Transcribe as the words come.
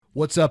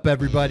What's up,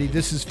 everybody?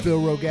 This is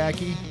Phil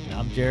Rogacki. And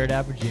I'm Jared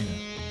Abergina.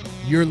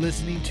 You're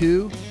listening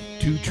to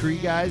Two Tree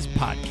Guys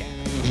Podcast.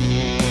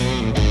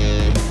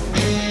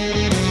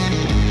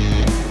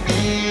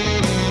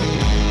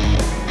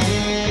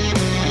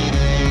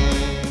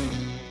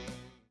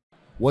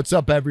 What's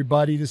up,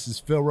 everybody? This is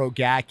Phil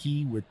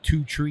Rogacki with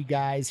Two Tree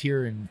Guys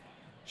here in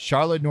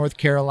Charlotte, North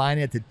Carolina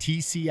at the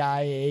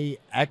TCIA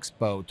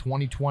Expo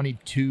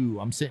 2022.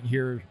 I'm sitting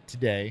here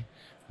today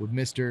with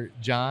Mr.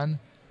 John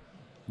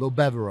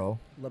Lobevero.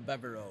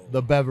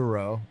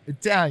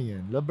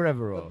 Italian.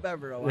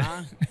 Lobevero,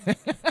 huh?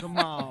 Come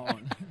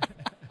on.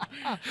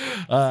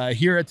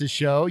 Here at the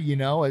show,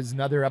 is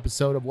another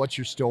episode of What's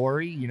Your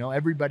Story?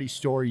 Everybody's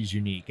story is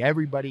unique.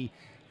 Everybody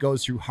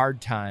goes through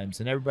hard times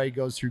and everybody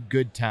goes through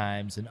good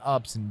times and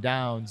ups and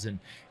downs and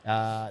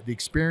the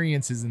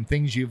experiences and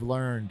things you've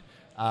learned.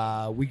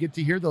 We get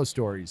to hear those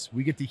stories.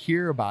 We get to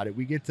hear about it.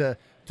 We get to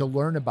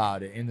learn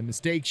about it and the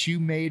mistakes you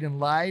made in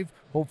life.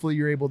 Hopefully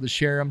you're able to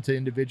share them to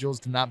individuals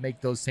to not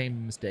make those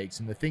same mistakes,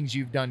 and the things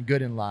you've done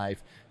good in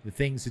life, the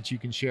things that you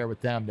can share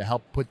with them to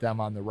help put them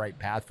on the right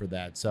path for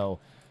that. So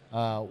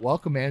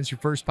welcome, man. It's your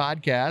first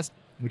podcast,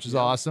 which is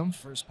awesome.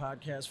 First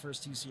podcast,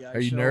 first TCI show.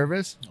 Are you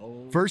nervous?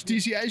 Oh, first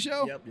TCI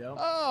show? Yep.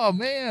 Oh,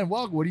 man.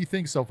 Welcome. What do you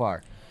think so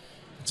far?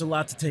 It's a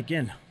lot to take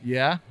in.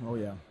 Yeah? Oh,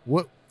 yeah.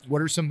 What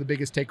are some of the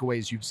biggest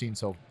takeaways you've seen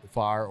so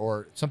far,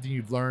 or something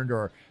you've learned,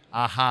 or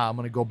I'm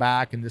going to go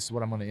back and this is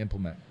what I'm going to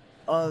implement?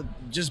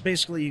 Just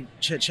basically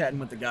chit-chatting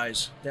with the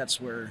guys. That's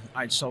where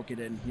I'd soak it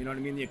in. You know what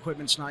I mean? The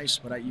equipment's nice,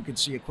 but you could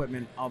see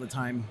equipment all the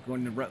time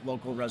going to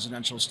local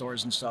residential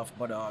stores and stuff.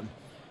 But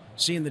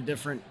seeing the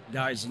different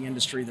guys, the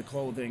industry, the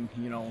clothing,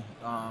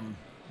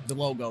 the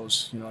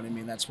logos, you know what I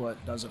mean? That's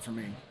what does it for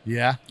me.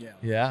 Yeah.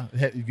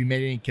 Have you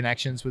made any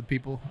connections with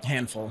people?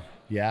 Handful.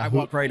 Yeah. I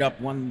walked right up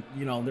one,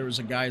 there was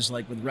a guys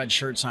like with red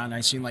shirts on.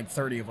 I seen like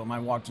 30 of them. I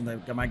walked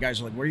in, my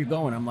guys are like, where are you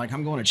going? I'm like,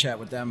 I'm going to chat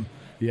with them.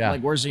 Yeah.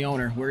 Like, where's the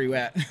owner? Where are you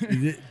at?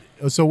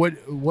 So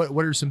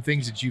what are some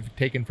things that you've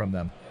taken from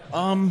them?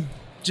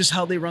 Just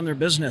how they run their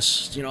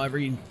business.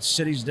 Every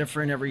city's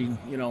different.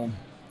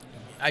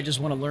 I just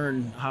want to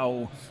learn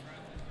how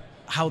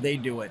they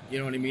do it. You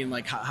know what I mean?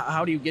 Like,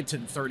 how do you get to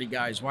 30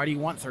 guys? Why do you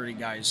want 30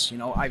 guys?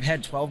 I've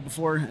had 12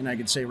 before, and I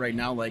could say right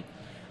now, like,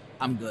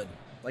 I'm good.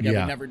 Like, I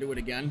would never do it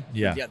again.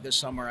 Yeah. Yet this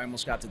summer, I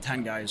almost got to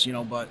 10 guys,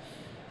 but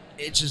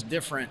it's just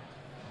different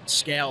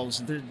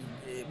scales.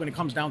 When it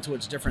comes down to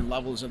it's different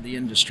levels of the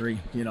industry,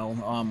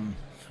 And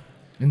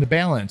the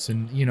balance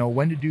and,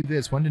 when to do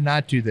this, when to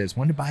not do this,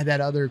 when to buy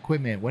that other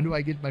equipment, when do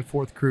I get my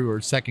fourth crew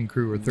or second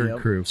crew or third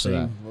crew?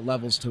 Same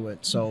levels to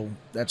it. So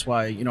that's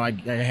why,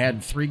 I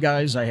had 3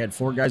 guys, I had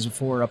 4 guys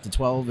before, up to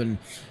 12, and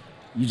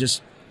you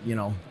just,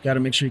 got to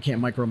make sure you can't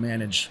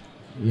micromanage.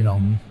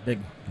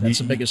 That's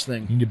the biggest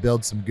thing. You need to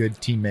build some good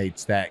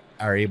teammates that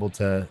are able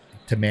to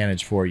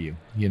manage for you,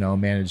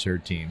 manage their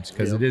teams,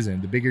 because it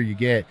isn't. The bigger you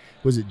get,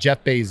 was it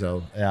Jeff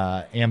Bezos,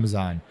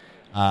 Amazon?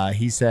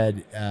 He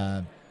said,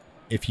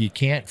 if you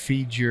can't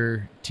feed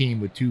your team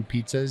with 2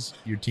 pizzas,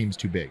 your team's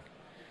too big.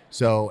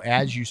 So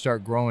as you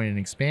start growing and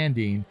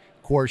expanding,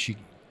 of course,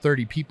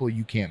 30 people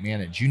you can't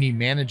manage. You need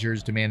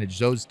managers to manage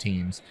those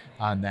teams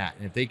on that.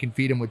 And if they can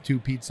feed them with 2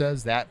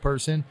 pizzas, that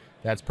person,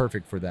 that's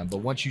perfect for them. But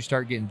once you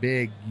start getting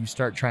big, you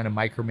start trying to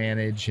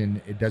micromanage,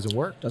 and it doesn't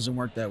work. Doesn't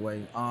work that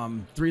way.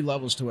 3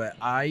 levels to it: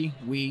 I,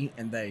 we,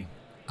 and they.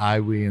 I,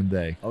 we, and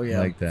they. Oh yeah,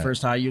 like that.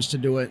 First I used to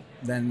do it,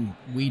 then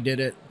we did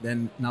it,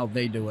 then now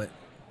they do it.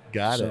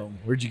 Got it.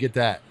 Where'd you get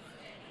that?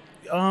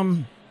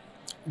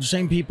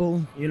 Same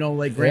people,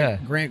 like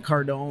Grant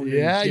Cardone.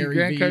 Yeah, and Gary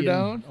Grant V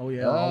Cardone.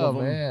 And, all of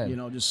them.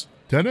 Man. Just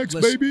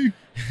 10X baby.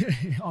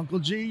 Uncle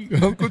G.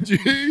 Uncle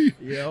G.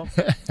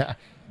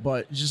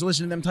 But just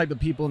listening to them type of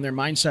people and their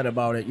mindset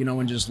about it,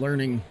 and just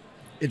learning.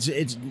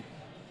 It's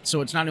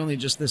not only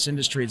just this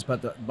industry; it's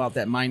about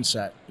that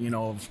mindset,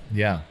 of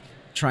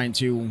trying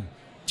to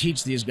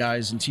teach these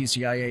guys. And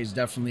TCIA is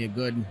definitely a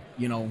good,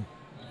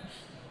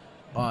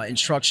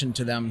 instruction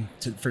to them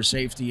for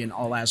safety in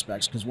all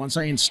aspects. Because once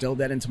I instilled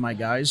that into my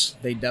guys,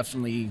 they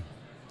definitely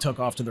took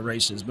off to the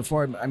races.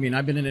 Before, I've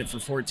been in it for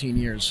 14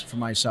 years for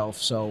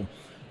myself. So,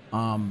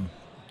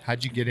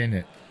 how'd you get in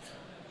it?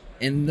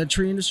 In the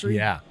tree industry?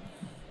 Yeah.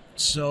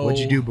 So what'd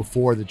you do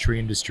before the tree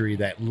industry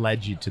that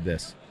led you to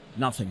this?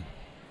 Nothing.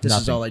 This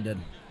is all I did.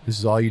 This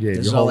is all you did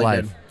this your is all whole I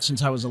life? Did.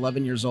 Since I was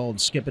 11 years old,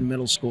 skipping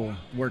middle school,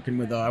 working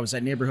with, I was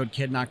that neighborhood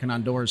kid knocking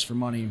on doors for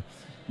money,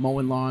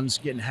 mowing lawns,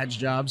 getting hedge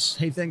jobs.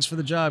 Hey, thanks for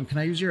the job. Can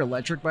I use your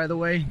electric, by the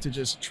way, to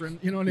just trim?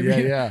 You know what I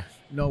mean? Yeah.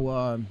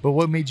 No. But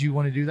what made you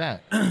want to do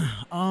that?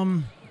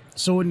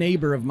 So a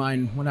neighbor of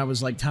mine, when I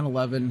was like 10,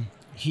 11,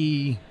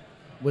 he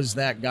was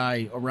that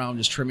guy around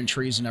just trimming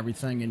trees and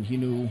everything, and he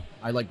knew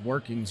I liked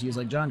working. So he was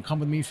like, John, come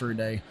with me for a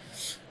day.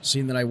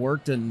 Seeing that I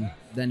worked, and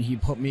then he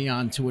put me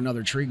on to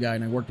another tree guy,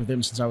 and I worked with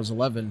him since I was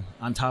 11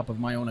 on top of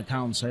my own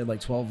accounts. I had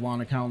like 12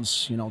 lawn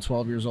accounts,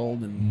 12 years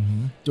old,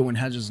 and doing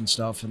hedges and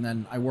stuff. And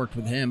then I worked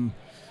with him.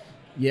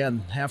 Yeah,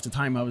 and half the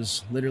time I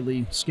was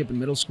literally skipping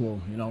middle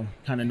school,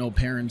 kind of no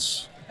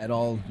parents at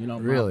all. You know,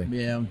 Really?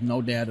 yeah,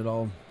 no dad at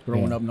all.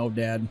 Growing up, no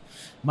dad.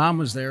 Mom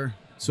was there.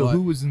 So but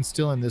who was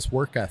instilling this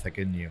work ethic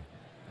in you?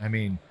 I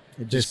mean,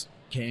 It this just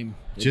came.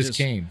 It just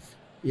came.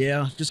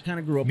 Yeah, just kind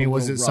of grew I up. mean, a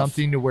was it little rough.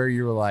 something to where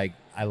you were like,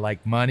 I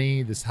like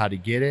money, this is how to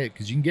get it?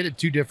 Because you can get it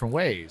two different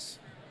ways.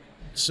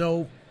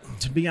 So,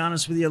 to be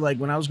honest with you, like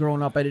when I was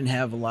growing up, I didn't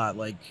have a lot.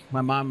 Like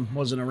my mom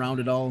wasn't around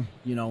at all.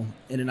 You know,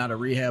 in and out of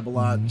rehab a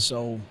lot. Mhm.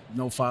 So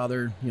no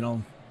father. You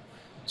know,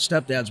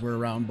 stepdads were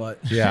around, but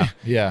Yeah,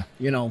 yeah.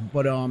 you know,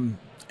 but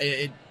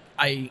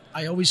I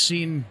always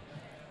seen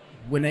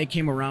when they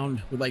came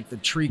around with like the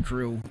tree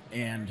crew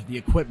and the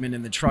equipment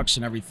and the trucks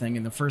and everything.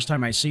 And the first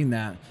time I seen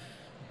that,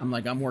 I'm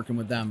like, I'm working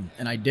with them,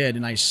 and I did,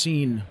 and I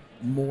seen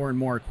more and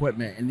more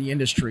equipment in the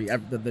industry.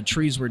 The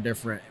trees were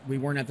different. We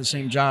weren't at the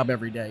same job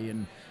every day,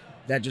 and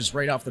that just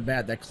right off the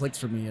bat that clicked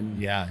for me. And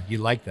Yeah, you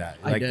like that.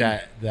 You I like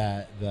did.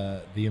 that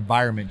the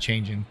environment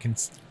changing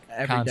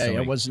every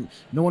constantly. day,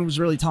 no one was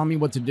really telling me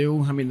what to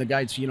do. I mean, the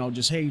guys, you know,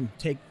 just hey,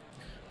 take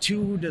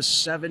 2 to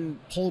 7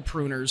 pole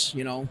pruners,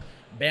 you know,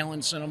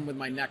 balancing them with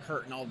my neck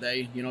hurting all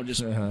day, you know,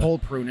 just Uh-huh. pole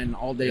pruning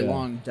all day Yeah.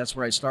 long. That's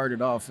where I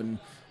started off, and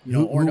you know,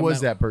 Who was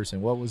ornamental- that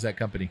person? What was that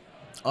company?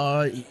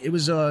 It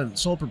was a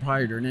sole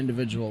proprietor, an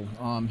individual.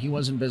 He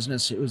was in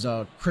business. It was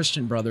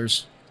Christian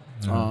Brothers.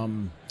 Uh-huh.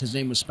 His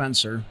name was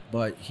Spencer,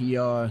 but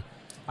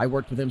I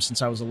worked with him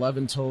since I was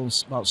 11 till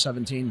about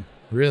 17.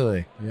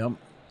 Really? Yep.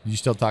 You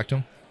still talk to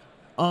him?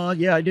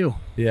 Yeah, I do.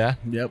 Yeah.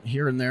 Yep.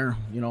 Here and there,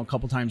 you know, a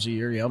couple times a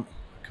year. Yep.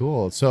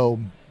 Cool. So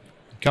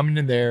coming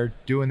in there,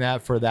 doing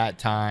that for that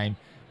time,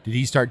 did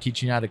he start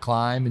teaching you how to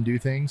climb and do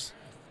things?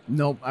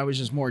 Nope. I was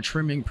just more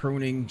trimming,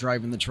 pruning,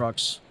 driving the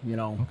trucks. You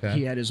know, Okay.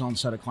 he had his own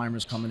set of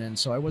climbers coming in,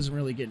 so I wasn't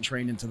really getting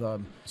trained into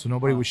the. So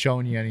nobody was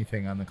showing you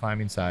anything on the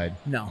climbing side.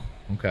 No,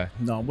 Okay.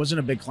 no, wasn't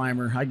a big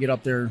climber. I get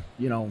up there,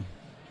 you know,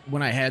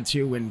 when I had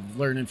to, and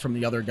learning from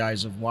the other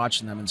guys of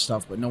watching them and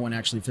stuff, but no one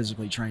actually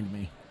physically trained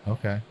me.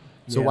 Okay.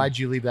 So Yeah. why'd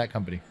you leave that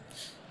company?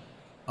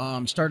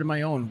 Started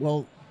my own.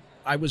 Well,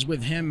 I was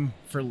with him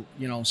for,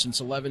 you know, since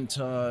 11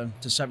 to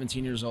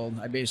 17 years old.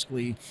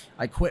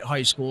 I quit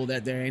high school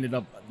that day. I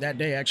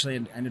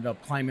ended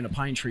up climbing a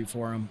pine tree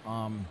for him.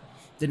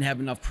 Didn't have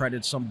enough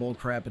credits, some bull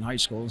crap in high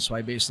school. So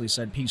I basically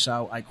said, peace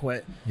out. I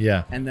quit.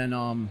 Yeah. And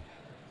then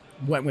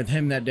went with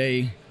him that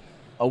day.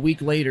 A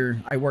week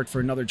later, I worked for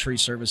another tree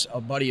service,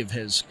 a buddy of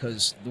his,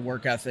 because the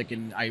work ethic,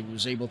 and I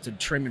was able to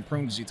trim and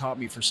prune because he taught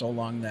me for so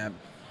long that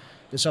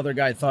this other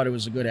guy thought it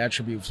was a good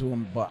attribute to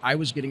him. But I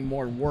was getting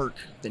more work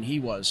than he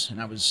was.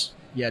 And I was,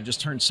 just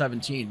turned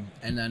 17.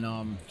 And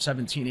then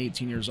 17,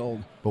 18 years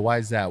old. But why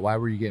is that? Why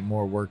were you getting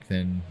more work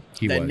than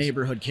he That was?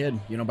 neighborhood kid,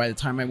 you know, by the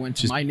time I went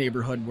to my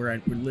neighborhood where I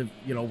would live,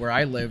 you know, where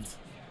I lived,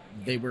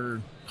 they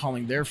were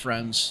calling their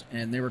friends,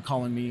 and they were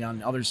calling me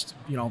on others,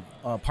 you know,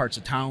 parts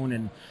of town,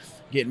 and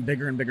getting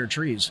bigger and bigger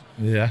trees.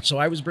 Yeah. So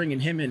I was bringing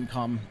him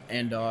income,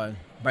 and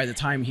by the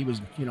time he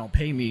was, you know,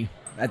 pay me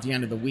at the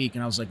end of the week,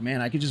 and I was like, man,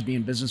 I could just be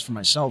in business for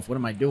myself. What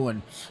am I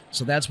doing?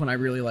 So that's when I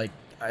really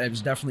I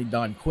was definitely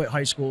done. Quit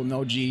high school,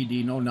 no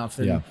GED, no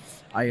nothing. Yeah.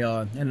 I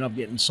ended up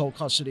getting sole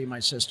custody of my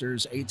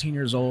sisters, 18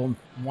 years old,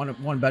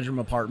 one bedroom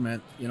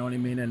apartment, you know what I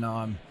mean?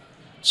 And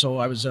so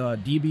I was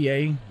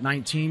DBA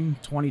 19,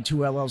 22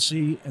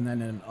 LLC, and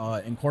then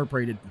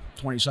incorporated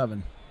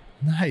 27.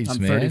 Nice,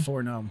 I'm man.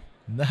 34 now.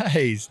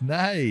 Nice.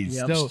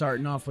 Yeah, I'm So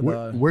starting off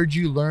with where'd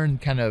you learn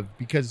kind of,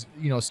 because,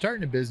 you know,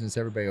 starting a business,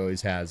 everybody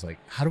always has like,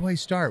 how do I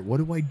start? What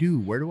do I do?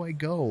 Where do I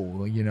go?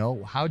 Well, you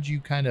know, how'd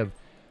you kind of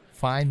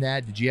find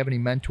that? Did you have any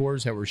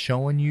mentors that were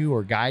showing you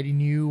or guiding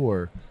you,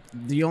 or?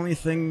 The only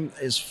thing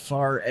as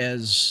far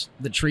as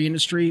the tree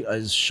industry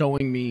is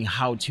showing me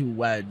how to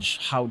wedge,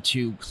 how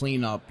to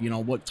clean up, you know,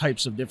 what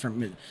types of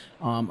different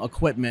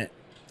equipment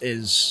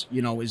is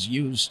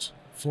used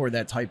for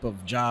that type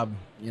of job.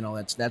 You know,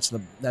 that's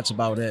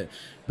about it.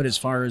 But as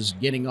far as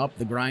getting up,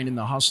 the grind and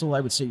the hustle,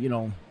 I would say, you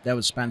know, that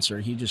was Spencer.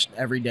 He just,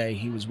 every day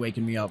he was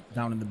waking me up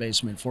down in the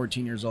basement,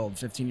 14 years old,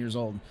 15 years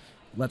old.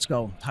 Let's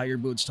go. Tie your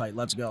boots tight.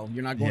 Let's go.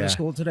 You're not going Yeah. to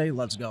school today?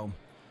 Let's go.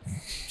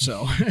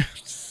 So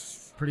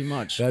pretty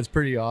much. That's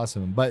pretty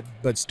awesome. But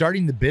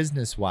starting the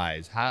business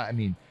wise, how'd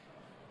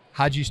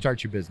you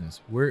start your business?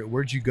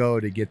 Where'd you go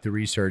to get the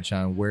research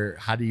on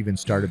how to even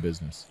start a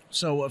business?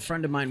 So a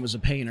friend of mine was a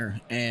painter,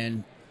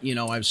 and you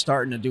know, I was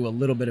starting to do a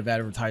little bit of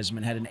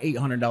advertisement. Had an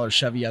 $800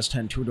 Chevy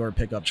S10 two-door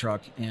pickup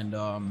truck, and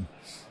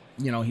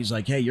you know, he's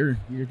like, "Hey, you're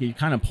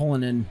kind of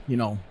pulling in, you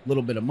know, a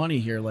little bit of money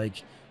here.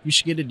 Like, you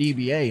should get a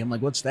DBA." I'm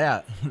like, "What's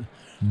that?"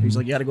 He's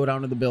like, "You got to go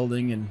down to the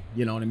building, and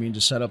you know what I mean,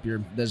 just set up your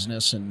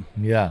business and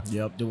Yeah.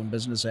 doing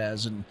business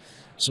as." And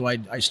so I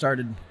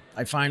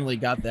finally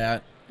got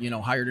that. You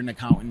know, hired an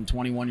accountant,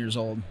 21 years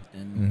old,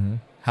 and Mm-hmm.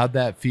 How'd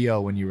that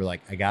feel when you were like,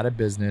 I got a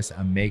business,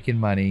 I'm making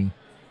money,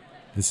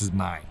 this is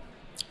mine?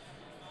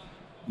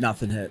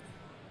 nothing hit.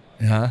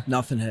 Huh?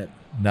 Nothing hit.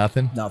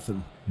 Nothing?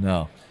 Nothing.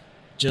 No.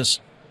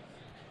 Just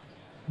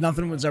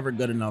nothing was ever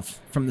good enough.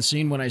 From the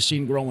scene when I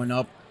seen growing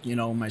up, you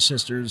know, my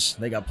sisters,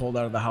 they got pulled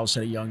out of the house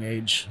at a young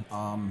age.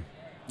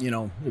 You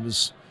know, it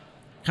was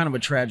kind of a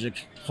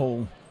tragic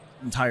whole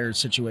entire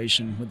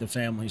situation with the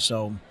family.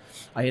 So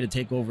I had to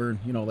take over,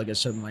 like I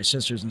said, with my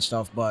sisters and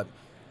stuff. But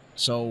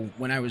so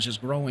when I was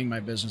just growing my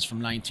business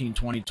from 19,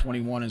 20,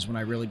 21 is when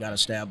I really got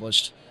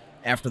established.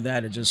 After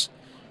that, it just,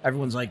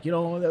 everyone's like,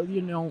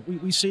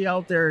 we see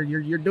out there,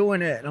 you're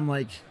doing it. And I'm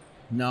like,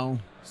 no,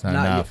 It's not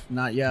enough.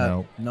 Not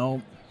yet.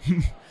 No.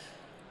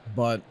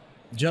 But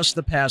just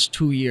the past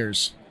 2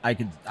 years,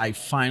 I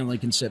finally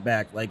can sit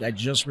back. Like, I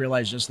just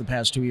realized just the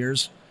past 2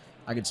 years,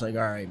 I could say,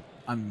 all right,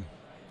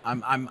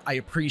 I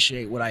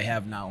appreciate what I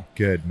have now.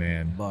 Good,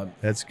 man. But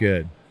that's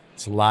good.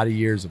 It's a lot of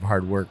years of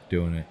hard work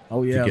doing it.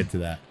 Oh yeah, to get to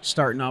that.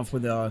 Starting off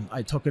with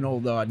I took an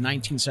old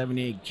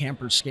 1978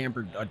 camper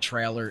scamper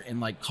trailer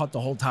and like cut the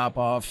whole top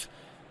off,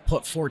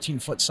 put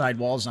 14-foot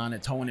sidewalls on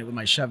it, towing it with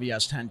my Chevy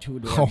S10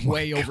 two-door,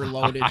 way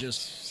overloaded,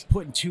 just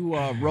putting 2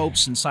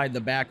 ropes inside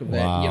the back of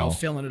it,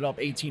 filling it up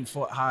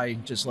 18-foot high,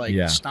 just like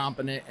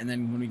stomping it, and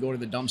then when we go to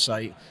the dump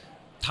site,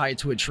 tie it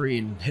to a tree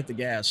and hit the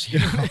gas.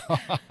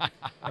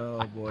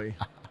 Oh boy.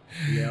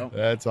 Yeah,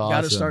 that's awesome.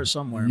 Got to start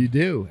somewhere. You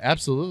do,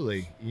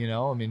 absolutely.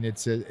 I mean,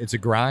 it's a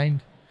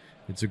grind.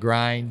 It's a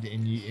grind,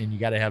 and you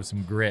got to have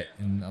some grit.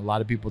 And a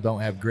lot of people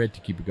don't have grit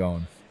to keep it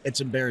going. It's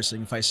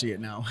embarrassing if I see it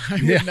now.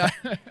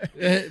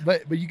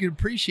 But you can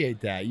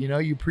appreciate that.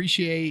 You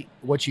appreciate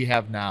what you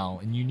have now,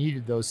 and you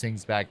needed those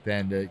things back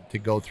then to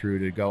go through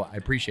to go. I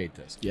appreciate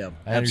this. Yeah,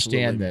 I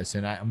understand this,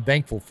 and I'm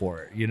thankful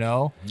for it.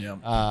 Yeah.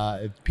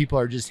 If people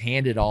are just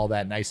handed all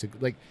that nice,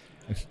 like.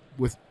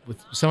 With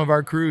some of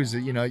our crews,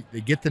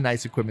 they get the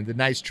nice equipment, the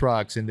nice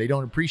trucks, and they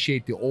don't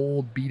appreciate the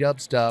old beat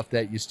up stuff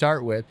that you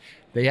start with.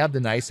 They have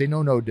the nice, they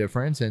know no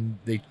difference, and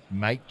they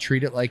might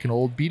treat it like an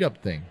old beat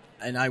up thing.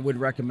 And I would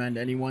recommend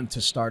anyone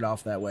to start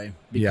off that way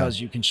because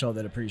you can show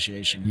that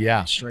appreciation.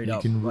 Yeah, straight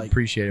up. You can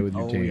appreciate it with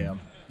your team. Yeah,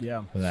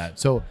 yeah. For that.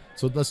 So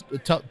let's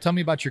tell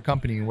me about your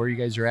company and where you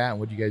guys are at and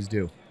what you guys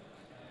do.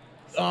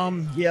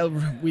 Yeah,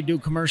 we do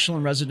commercial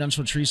and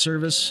residential tree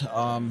service.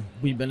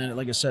 We've been in it,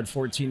 like I said,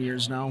 14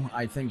 years now.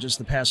 I think just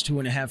the past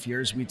 2.5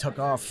 years we took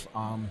off.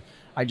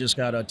 I just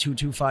got a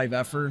 225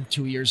 effer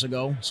 2 years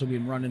ago, so we've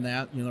been running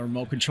that.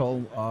 Remote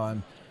control. How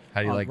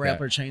do you like grappler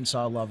that?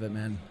 Chainsaw, love it,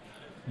 man.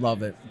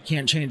 Love it.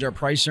 Can't change our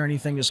price or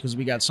anything just because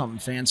we got something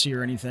fancy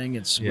or anything.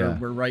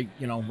 We're right,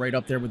 right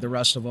up there with the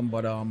rest of them.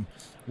 But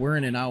we're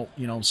in and out.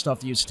 Stuff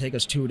that used to take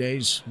us 2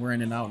 days, we're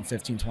in and out in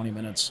 15, 20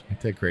 minutes.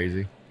 Ain't that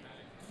crazy?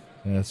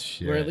 That's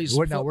shit. We're at least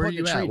now, where are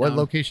you at? What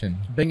location?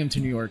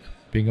 Binghamton, New York.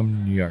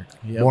 Binghamton, New York.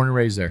 Yep. Born and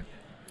raised there.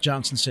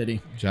 Johnson City.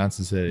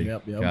 Johnson City.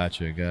 Yep.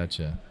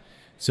 Gotcha.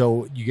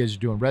 So you guys are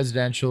doing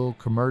residential,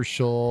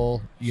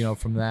 commercial,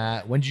 from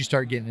that. When did you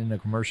start getting into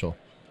commercial?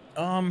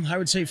 I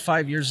would say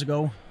 5 years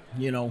ago.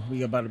 We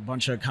got about a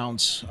bunch of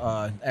accounts,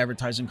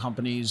 advertising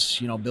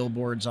companies,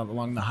 billboards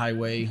along the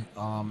highway,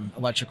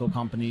 electrical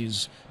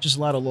companies, just a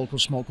lot of local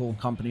smoke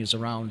companies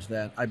around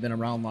that I've been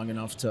around long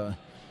enough to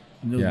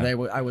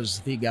I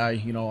was the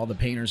guy, all the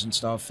painters and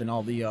stuff and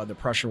all the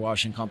pressure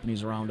washing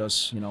companies around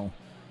us,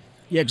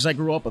 because I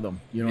grew up with them,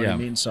 what I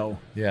mean? So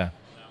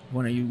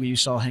when we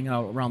used to all hang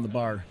out around the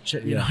bar,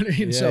 you know what I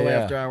mean? So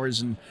after hours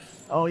and,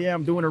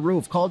 I'm doing a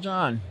roof, call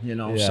John,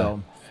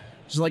 so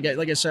just like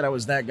I said, I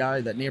was that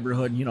guy, that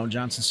neighborhood,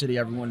 Johnson City,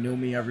 everyone knew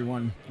me,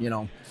 everyone,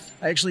 I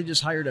actually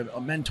just hired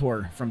a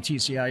mentor from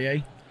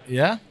TCIA.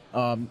 Yeah.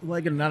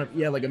 Like a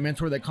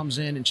mentor that comes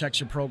in and checks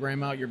your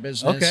program out, your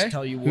business,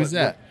 tell you what. Who's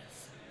that?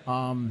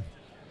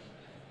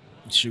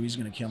 Shoot, he's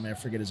gonna kill me. I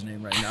forget his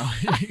name right now.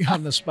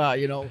 On the spot,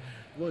 what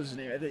was his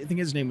name? I think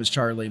his name was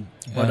Charlie.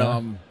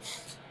 But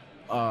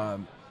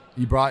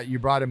you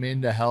brought him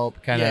in to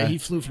help kind of. Yeah, he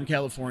flew from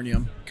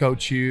California.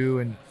 Coach you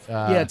and.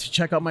 To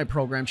check out my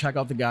program, check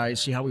out the guys,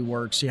 see how we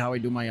work, see how I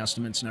do my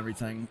estimates and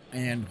everything.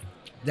 And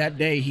that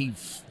day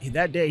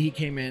he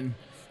came in.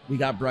 We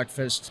got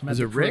breakfast. Was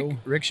it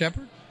Rick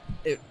Shepard?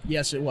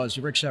 Yes, it was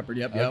Rick Shepard.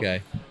 Yep.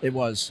 Okay. It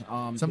was.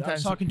 Sometimes I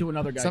was talking to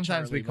another guy.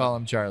 Sometimes Charlie, we call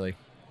him Charlie.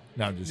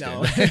 No, I'm just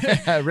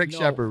kidding. Rick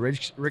Shepard.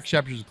 Rick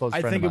Shepard's a close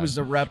friend of mine. I think it was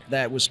the rep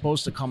that was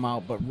supposed to come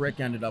out, but Rick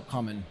ended up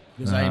coming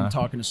because I am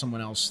talking to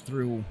someone else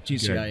through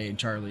TCIA and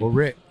Charlie. Well,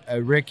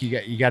 Rick,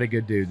 you got a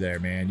good dude there,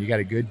 man. You got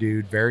a good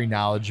dude, very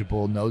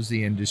knowledgeable, knows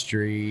the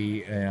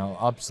industry,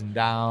 ups and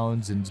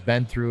downs, and's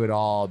been through it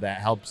all. That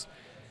helps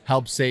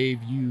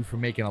save you from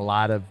making a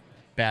lot of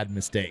bad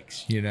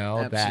mistakes,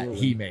 that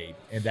he made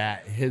and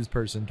that his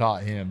person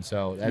taught him.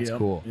 So that's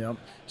cool. Yep.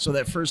 So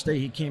that first day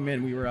he came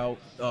in, we were out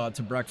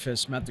to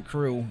breakfast, met the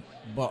crew,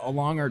 but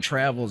along our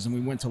travels, and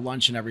we went to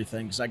lunch and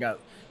everything because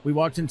we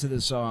walked into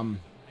this some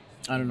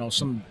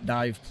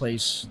dive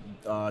place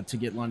to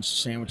get lunch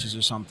sandwiches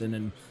or something,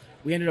 and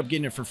we ended up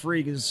getting it for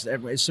free because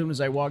as soon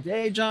as I walked,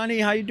 hey Johnny,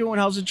 how you doing?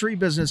 How's the tree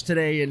business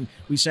today? And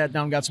we sat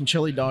down, got some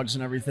chili dogs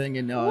and everything,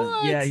 and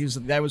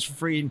that was for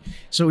free. And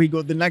so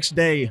the next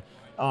day.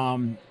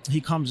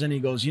 He comes in, he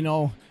goes,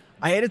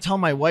 I had to tell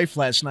my wife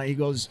last night, he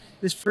goes,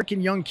 this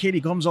freaking young kid, he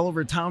comes all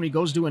over town, he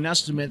goes to an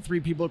estimate, 3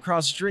 people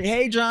across the street,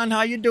 hey John,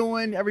 how you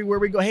doing? Everywhere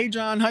we go, hey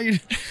John, how you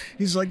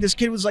he's like, this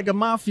kid was like a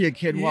mafia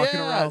kid walking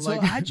around. So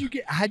how'd you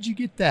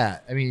get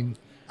that? I mean,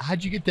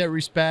 how'd you get that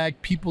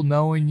respect? People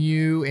knowing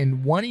you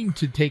and wanting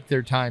to take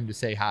their time to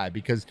say hi,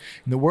 because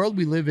in the world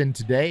we live in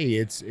today,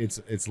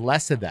 it's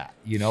less of that.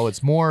 You know,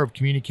 it's more of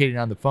communicating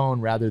on the phone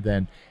rather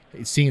than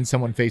seeing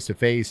someone face to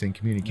face and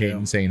communicating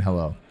and saying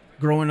hello.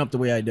 Growing up the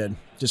way I did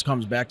just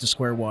comes back to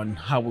square one.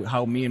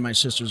 How me and my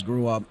sisters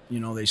grew up. You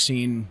know,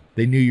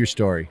 they knew your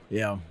story.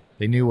 Yeah.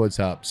 They knew what's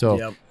up.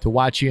 So to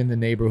watch you in the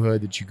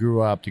neighborhood that you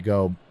grew up, to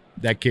go,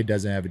 that kid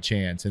doesn't have a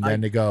chance. And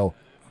then to go,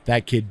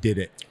 that kid did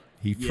it.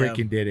 He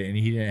freaking did it, and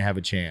he didn't have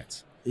a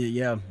chance.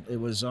 Yeah, it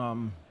was.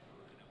 I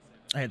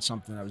had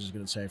something I was just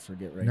gonna say. I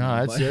forget right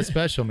now. No, that's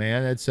special,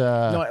 man. That's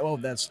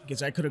that's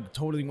because I could have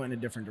totally went in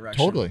a different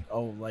direction. Totally.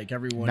 Oh, like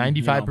everyone.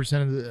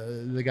 95%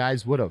 of the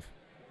guys would have.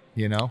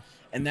 You know.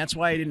 And that's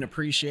why I didn't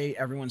appreciate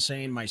everyone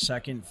saying my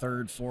second,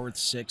 third, fourth,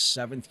 sixth,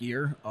 seventh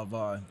year of,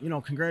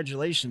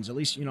 congratulations. At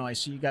least, I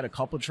see you got a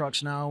couple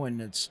trucks now,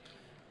 and it's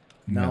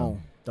no,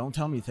 don't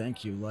tell me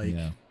thank you. Like,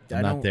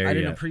 I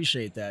didn't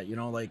appreciate that.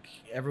 Like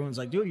everyone's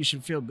like, dude, you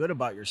should feel good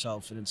about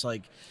yourself. And it's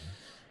like,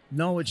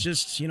 no, it's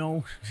just,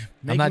 I'm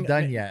not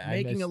done yet.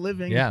 Making a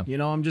living. Yeah.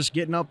 I'm just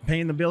getting up,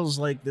 paying the bills.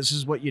 Like, this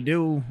is what you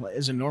do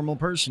as a normal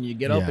person. You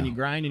get up and you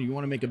grind and you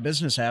want to make a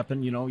business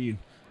happen.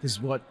 This is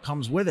what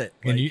comes with it.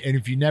 And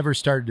if you never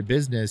started a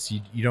business,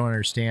 you don't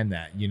understand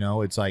that.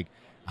 It's like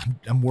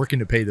I'm working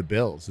to pay the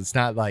bills. It's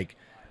not like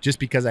just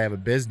because I have a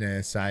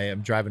business, I am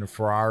driving a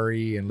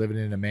Ferrari and living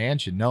in a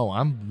mansion. No,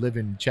 I'm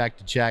living check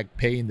to check,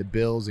 paying the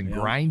bills and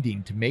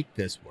grinding to make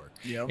this work.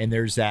 Yep. And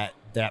there's that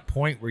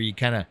point where you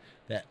kind of,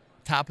 that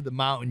top of the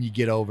mountain you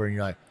get over and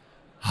you're like,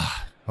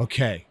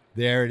 okay,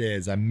 there it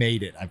is. I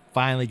made it. I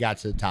finally got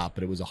to the top,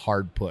 but it was a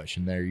hard push,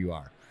 and there you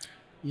are.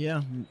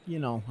 Yeah,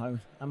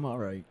 I'm all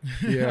right.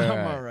 Yeah,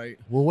 I'm all right.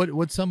 Well,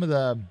 what's some of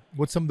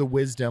the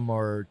wisdom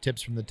or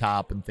tips from the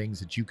top and things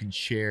that you can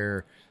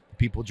share, the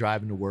people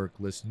driving to work,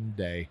 listening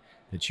today,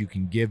 that you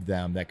can give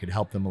them that could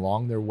help them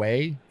along their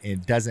way?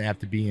 It doesn't have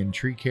to be in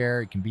tree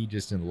care; it can be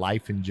just in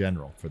life in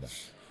general for them.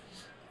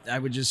 I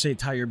would just say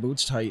tie your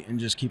boots tight and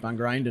just keep on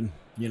grinding.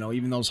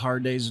 Even those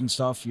hard days and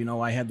stuff,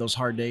 I had those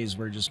hard days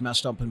where just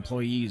messed up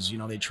employees,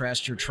 they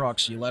trashed your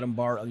trucks, you let them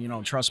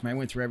borrow, trust me, I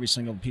went through every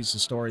single piece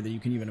of story that you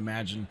can even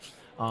imagine.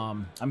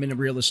 I'm in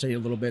real estate a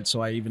little bit,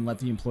 so I even let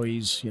the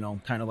employees,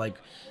 kind of like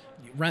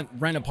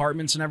rent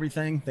apartments and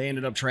everything. They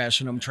ended up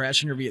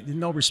trashing your vehicle.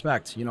 No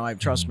respect.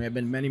 Trust me, I've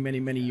been many, many,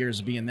 many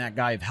years of being that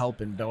guy of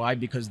helping,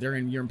 because they're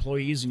your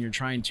employees and you're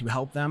trying to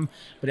help them.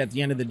 But at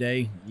the end of the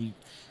day,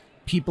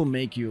 people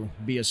make you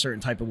be a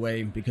certain type of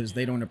way because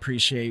they don't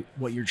appreciate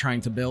what you're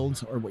trying to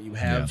build or what you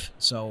have. Yeah.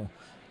 So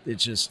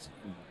it's just,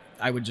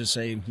 I would just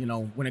say,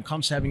 when it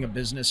comes to having a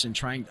business and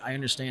I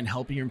understand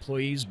helping your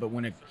employees, but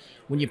when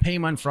you pay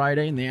them on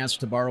Friday and they ask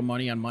to borrow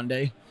money on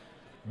Monday,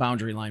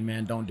 boundary line,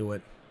 man, don't do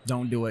it.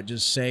 Don't do it.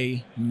 Just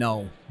say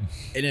no.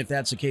 And if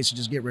that's the case,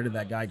 just get rid of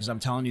that guy. Cause I'm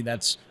telling you,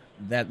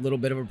 that little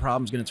bit of a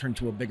problem is going to turn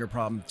to a bigger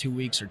problem 2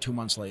 weeks or 2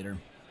 months later.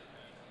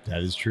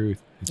 That is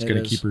truth. It's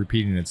going to keep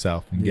repeating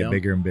itself and get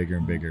bigger and bigger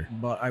and bigger.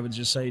 But I would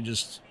just say,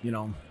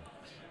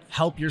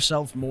 help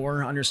yourself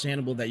more.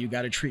 Understandable that you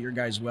got to treat your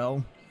guys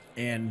well,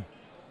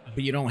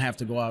 but you don't have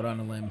to go out on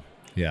a limb.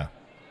 Yeah.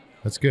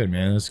 That's good,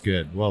 man. That's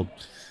good. Well,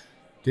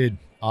 dude,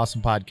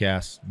 awesome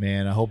podcast,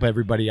 man. I hope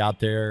everybody out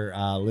there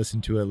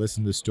listen to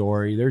the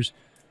story.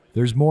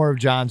 There's more of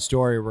John's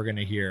story we're going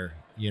to hear,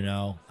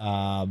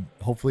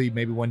 hopefully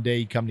maybe one day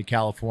you come to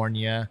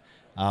California.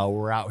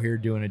 We're out here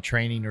doing a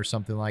training or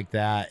something like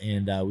that,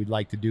 and we'd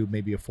like to do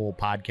maybe a full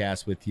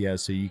podcast with you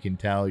so you can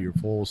tell your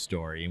full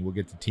story, and we'll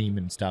get the team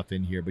and stuff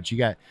in here. But you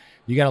got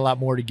a lot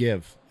more to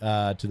give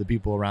to the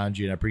people around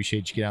you, and I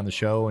appreciate you getting on the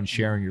show and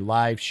sharing your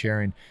life,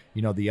 sharing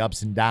the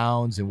ups and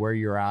downs and where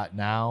you're at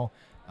now,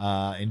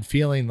 and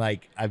feeling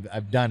like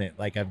I've done it,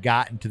 like I've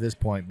gotten to this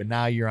point, but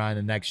now you're on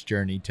the next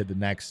journey to the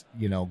next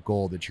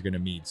goal that you're going to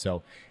meet.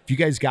 So if you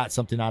guys got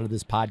something out of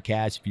this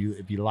podcast,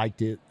 if you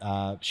liked it,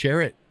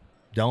 share it.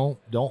 Don't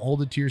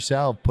hold it to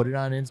yourself. Put it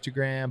on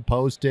Instagram,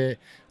 post it.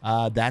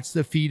 That's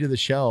the feed of the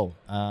show,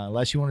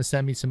 unless you want to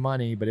send me some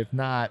money. But if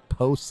not,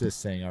 post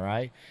this thing, all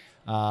right?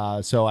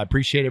 So I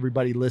appreciate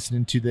everybody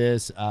listening to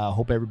this.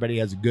 Hope everybody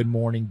has a good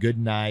morning, good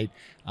night.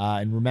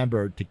 And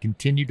remember to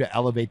continue to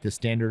elevate the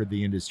standard of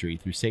the industry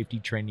through safety,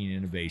 training, and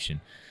innovation.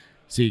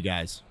 See you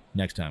guys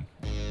next time.